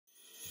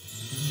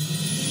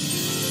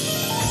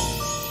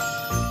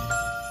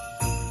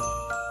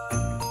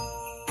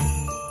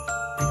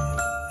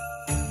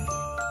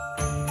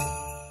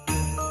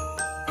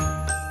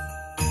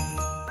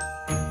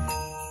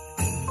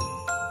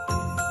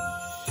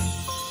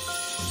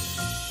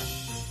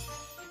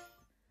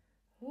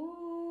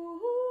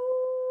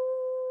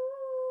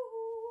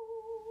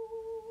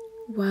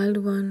Wild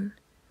one,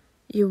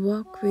 you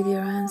walk with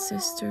your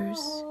ancestors,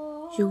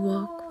 you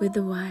walk with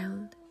the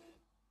wild.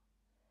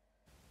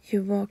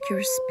 You walk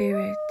your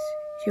spirit,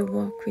 you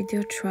walk with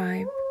your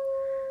tribe,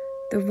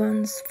 the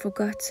ones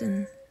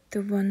forgotten,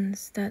 the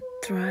ones that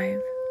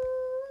thrive.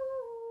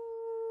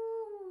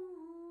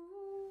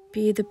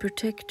 Be the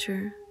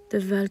protector, the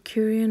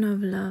Valkyrian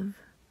of love.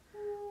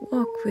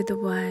 Walk with the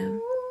wild,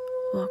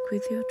 walk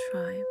with your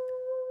tribe.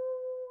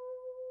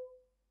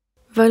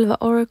 Völva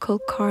Oracle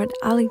card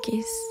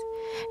Algis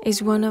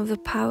is one of the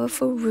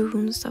powerful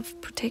runes of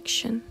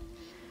protection.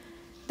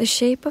 The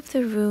shape of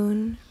the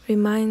rune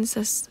reminds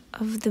us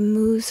of the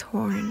moose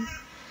horn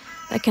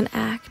that can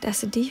act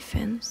as a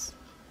defense.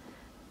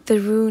 The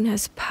rune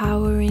has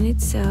power in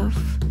itself,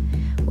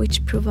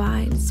 which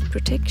provides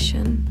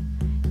protection,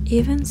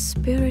 even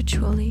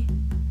spiritually.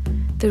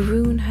 The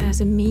rune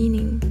has a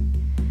meaning,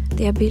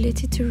 the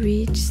ability to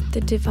reach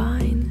the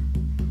divine.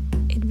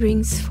 It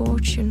brings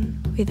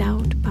fortune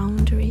without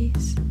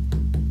boundaries.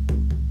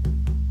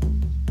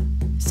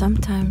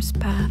 Sometimes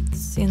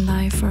paths in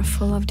life are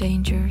full of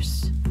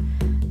dangers.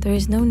 There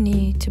is no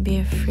need to be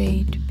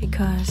afraid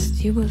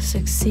because you will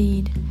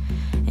succeed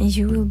and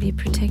you will be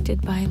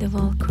protected by the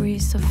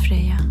Valkyries of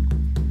Freya.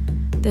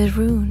 The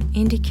rune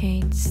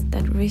indicates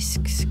that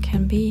risks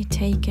can be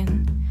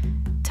taken.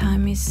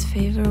 Time is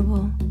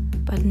favorable,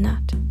 but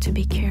not to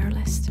be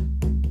careless.